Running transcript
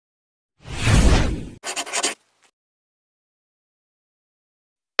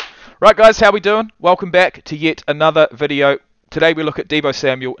Right guys, how we doing? Welcome back to yet another video. Today we look at DEEBO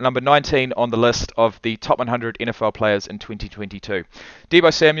Samuel, number 19 on the list of the top 100 NFL players in 2022.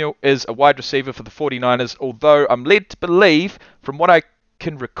 DEEBO Samuel is a wide receiver for the 49ers, although I'm led to believe, from what I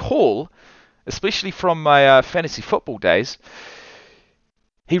can recall, especially from my fantasy football days,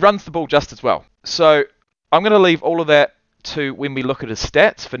 he runs the ball just as well. So I'm going to leave all of that to when we look at his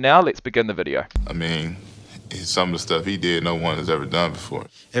stats. For now, let's begin the video. I mean, some of the stuff he did, no one has ever done before.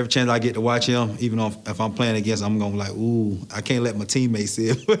 Every chance I get to watch him, even if I'm playing against him, I'm going to be like, ooh, I can't let my teammates see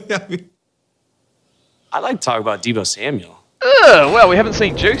it. I like to talk about DEEBO Samuel. Well, we haven't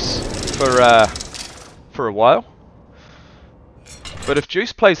seen Juice for a while. But if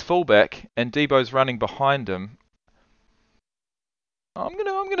Juice plays fullback and DEEBO's running behind him, I'm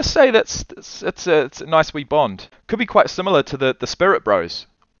gonna say it's a nice wee bond. Could be quite similar to the Spirit Bros.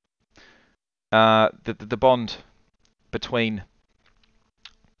 The bond between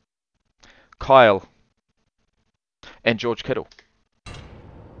Kyle and George Kittle.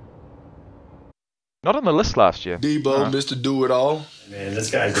 Not on the list last year. DEEBO, Mr. Do-It-All. Man,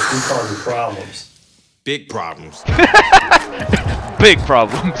 this guy's a few cards of problems. Big problems. Big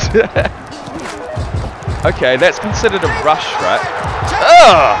problems. Okay, that's considered a rush, right?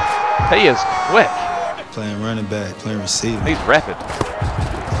 Oh, he is quick. Playing running back, playing receiver. He's rapid.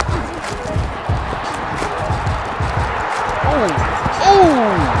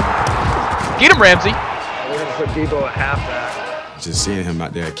 Oh! Get him, Ramsey. We're going to put DEEBO at halfback. Just seeing him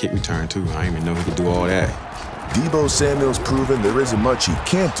out there at kick return, too. I didn't even know he could do all that. DEEBO Samuel's proven there isn't much he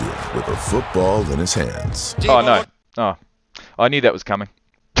can't do with a football in his hands. Oh, no. Oh, I knew that was coming.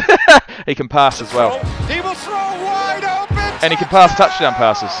 He can pass as well. DEEBO throw wide open. And he can pass touchdown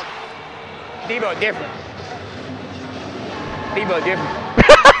passes. DEEBO different. DEEBO different.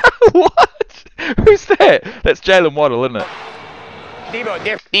 What? Who's that? That's Jalen Waddle, isn't it? DEEBO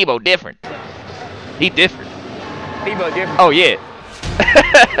different. DEEBO different. He different. DEEBO different. Oh, yeah.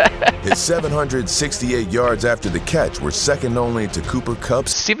 His 768 yards after the catch were second only to Cooper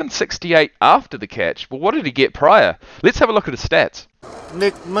Kupp's 768 after the catch. Well, what did he get prior? Let's have a look at his stats.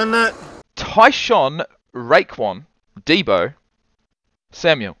 Nick Minute. Tyshawn Raekwon DEEBO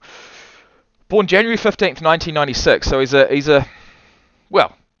Samuel, born January 15th, 1996. So he's a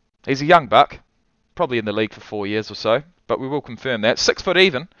young buck, probably in the league for 4 years or so, but we will confirm that. 6 foot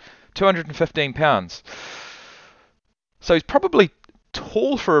even, 215 pounds. So he's probably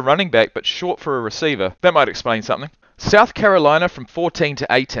tall for a running back, but short for a receiver. That might explain something. South Carolina from 14 to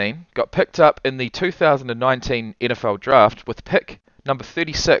 18, got picked up in the 2019 NFL Draft with pick number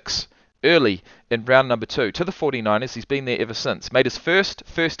 36 early in round number 2 to the 49ers. He's been there ever since. Made his first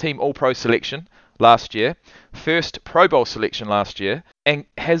team All-Pro selection last year, first Pro Bowl selection last year, and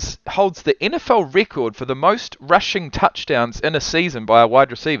holds the NFL record for the most rushing touchdowns in a season by a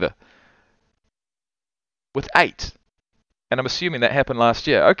wide receiver with 8. And I'm assuming that happened last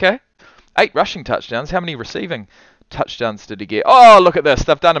year. Okay. 8 rushing touchdowns. How many receiving touchdowns did he get? Oh, look at this.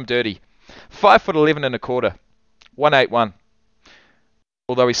 They've done him dirty. 5'11" and a quarter. 181.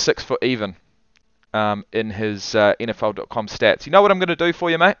 Although he's 6 foot even in his NFL.com stats. You know what I'm going to do for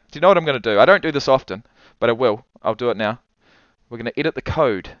you, mate? Do you know what I'm going to do? I don't do this often, but I will. I'll do it now. We're going to edit the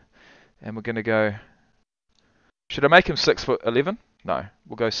code. And we're going to go... Should I make him 6'11"? No.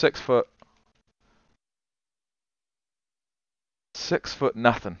 We'll go 6 foot... 6 foot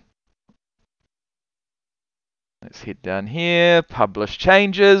nothing. Let's head down here, publish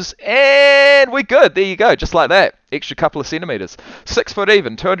changes, and we're good. There you go, just like that. Extra couple of centimeters. 6 foot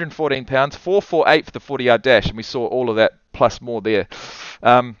even, 214 pounds, 4.48 for the 40-yard dash, and we saw all of that plus more there.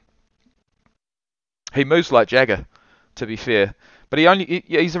 He moves like Jagger, to be fair, but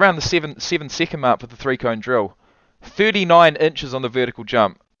he's around the 7-second mark for the 3-cone drill. 39 inches on the vertical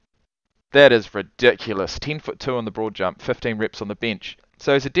jump. That is ridiculous. 10'2" on the broad jump, 15 reps on the bench.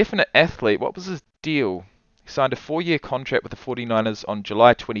 So he's a definite athlete. What was his deal? He signed a 4-year contract with the 49ers on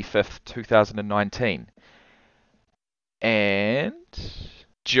July 25th, 2019. And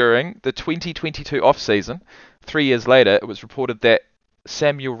during the 2022 offseason, 3 years later, it was reported that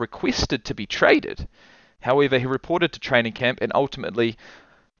Samuel requested to be traded. However, he reported to training camp and ultimately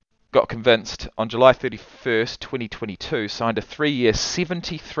got convinced on July 31st, 2022, signed a 3-year,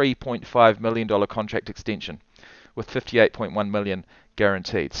 $73.5 million contract extension with $58.1 million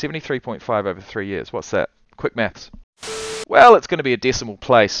guaranteed. 73.5 over 3 years. What's that? Quick maths. Well, it's going to be a decimal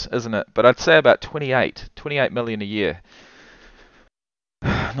place, isn't it? But I'd say about 28 million a year.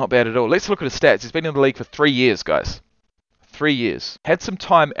 Not bad at all. Let's look at his stats. He's been in the league for 3 years, guys. 3 years. Had some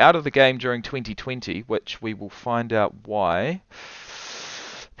time out of the game during 2020, which we will find out why.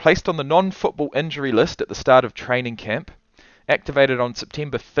 Placed on the non-football injury list at the start of training camp. Activated on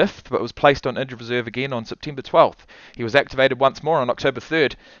September 5th, but was placed on injured reserve again on September 12th. He was activated once more on October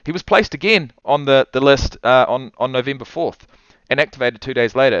 3rd. He was placed again on the list on November 4th and activated 2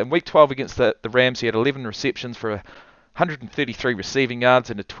 days later. In week 12 against the Rams, he had 11 receptions for 133 receiving yards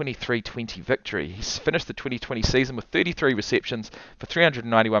and a 23-20 victory. He's finished the 2020 season with 33 receptions for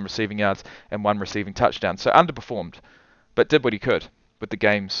 391 receiving yards and 1 receiving touchdown. So underperformed, but did what he could with the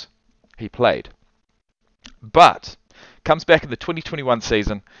games he played. But comes back in the 2021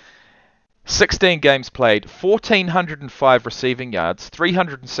 season, 16 games played, 1,405 receiving yards,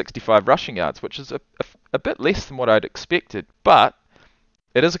 365 rushing yards, which is a bit less than what I'd expected, but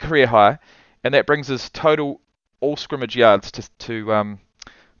it is a career high, and that brings his total all scrimmage yards to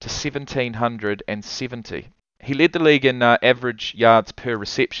 1,770. He led the league in average yards per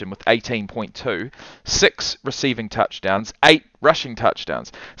reception with 18.2, 6 receiving touchdowns, 8 rushing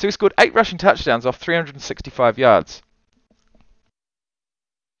touchdowns. So he scored 8 rushing touchdowns off 365 yards.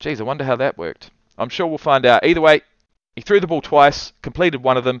 Geez, I wonder how that worked. I'm sure we'll find out. Either way, he threw the ball twice, completed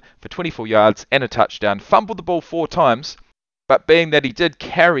one of them for 24 yards and a touchdown, fumbled the ball 4 times, but being that he did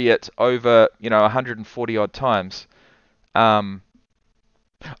carry it over, 140 odd times, I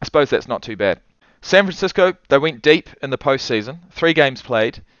suppose that's not too bad. San Francisco, they went deep in the postseason. 3 games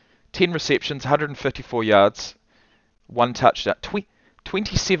played, 10 receptions, 154 yards, 1 touchdown,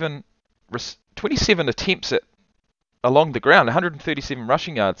 27 attempts along the ground, 137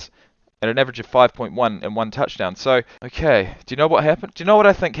 rushing yards, and an average of 5.1 and 1 touchdown. So, okay, do you know what happened? Do you know what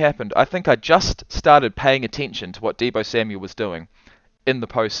I think happened? I think I just started paying attention to what DEEBO Samuel was doing in the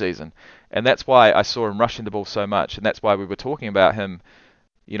postseason, and that's why I saw him rushing the ball so much, and that's why we were talking about him,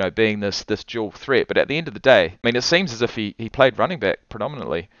 being this dual threat. But at the end of the day, it seems as if he played running back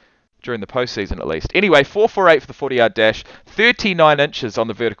predominantly during the postseason at least. Anyway, 4.48 for the 40-yard dash, 39 inches on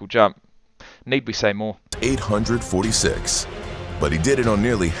the vertical jump. Need we say more? 846, but he did it on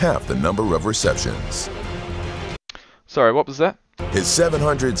nearly half the number of receptions. Sorry, what was that? His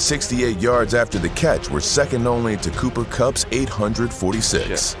 768 yards after the catch were second only to Cooper Kupp's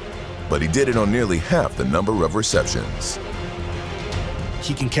 846, but he did it on nearly half the number of receptions.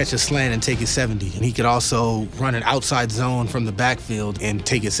 He can catch a slant and take it 70, and he could also run an outside zone from the backfield and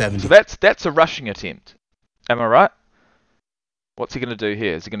take it 70. So that's a rushing attempt. Am I right? What's he going to do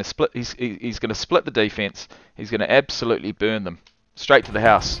here? Is he going to split? He's going to split the defense. He's going to absolutely burn them straight to the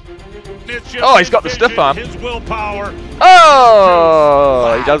house. Oh, he's got the stiff arm. His willpower.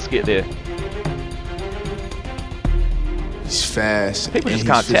 Oh, he does get there. He's fast. People just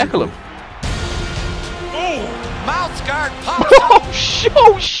can't tackle him. Mouth guard pops.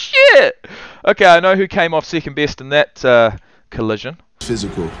 Oh shit! Okay, I know who came off second best in that collision.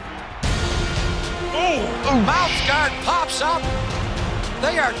 Physical. Mouth guard pops up.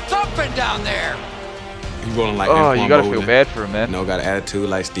 They are thumping down there. He's rolling like oh, you gotta feel bad for him, man. Got an attitude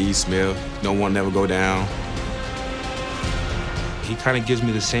like Steve Smith. Don't want to never go down. He kind of gives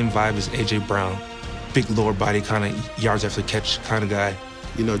me the same vibe as A.J. Brown. Big lower body, kind of yards after catch kind of guy.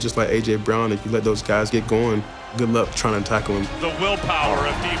 Just like A.J. Brown, if you let those guys get going, good luck trying to tackle him. The willpower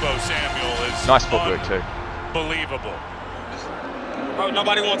of DEEBO Samuel is nice footwork too. Unbelievable. Oh,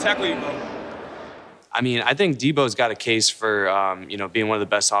 nobody won't tackle you, bro. I think DEEBO's got a case for, being one of the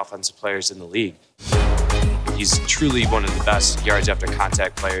best offensive players in the league. He's truly one of the best yards after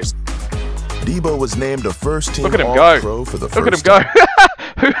contact players. DEEBO was named a first-team Look at him All-Pro for the Look first at him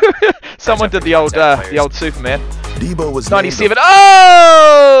go. Someone did the old Superman. DEEBO was 97.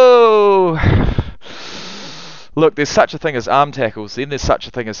 Oh! Look, there's such a thing as arm tackles, then there's such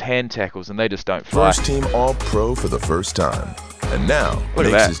a thing as hand tackles, and they just don't fly. First-team All-Pro for the first time. And now,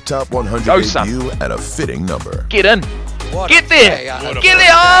 Look makes his top 100 debut at a fitting number. Get in. What Get there. Get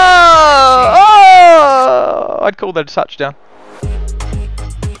there. Oh! I'd call that a touchdown. There's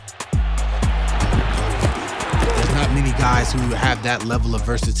not many guys who have that level of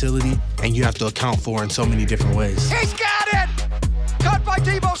versatility, and you have to account for in so many different ways. He's got it. Cut by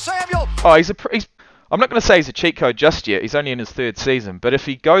DEEBO Samuel. Oh, I'm not going to say he's a cheat code just yet. He's only in his 3rd season. But if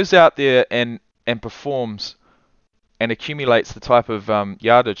he goes out there and performs and accumulates the type of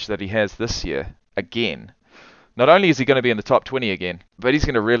yardage that he has this year, again, not only is he going to be in the top 20 again, but he's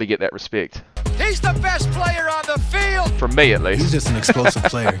going to really get that respect. He's the best player on the field. From me, at least. He's just an explosive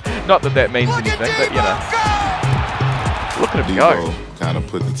player. Not that means anything, but look at him go. DEEBO kind of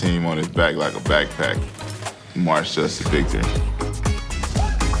put the team on his back like a backpack. Marched us to victory.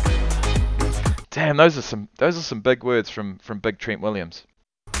 Damn, those are some big words from Big Trent Williams.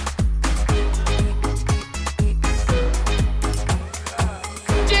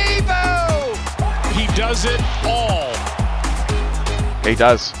 DEEBO! He does it all. He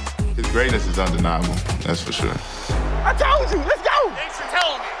does. His greatness is undeniable, that's for sure. I told you. Let's go. Thanks for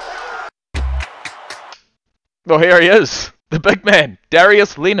telling me. Well, here he is, the big man,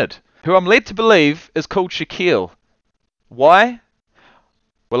 Darius Leonard, who I'm led to believe is called Shaquille. Why?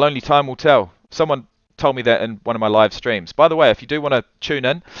 Well, only time will tell. Someone told me that in one of my live streams. By the way, if you do want to tune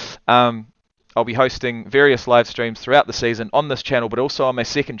in, I'll be hosting various live streams throughout the season on this channel, but also on my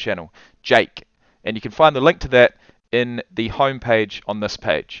second channel, Jake. And you can find the link to that in the homepage on this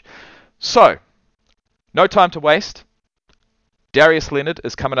page. So, no time to waste. Darius Leonard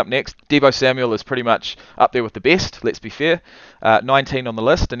is coming up next. DEEBO Samuel is pretty much up there with the best, let's be fair. 19 on the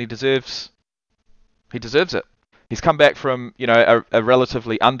list, and he deserves it. He's come back from, you know, a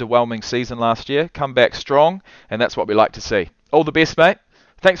relatively underwhelming season last year, come back strong, and that's what we like to see. All the best, mate.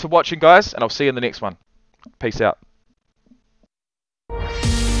 Thanks for watching, guys, and I'll see you in the next one. Peace out.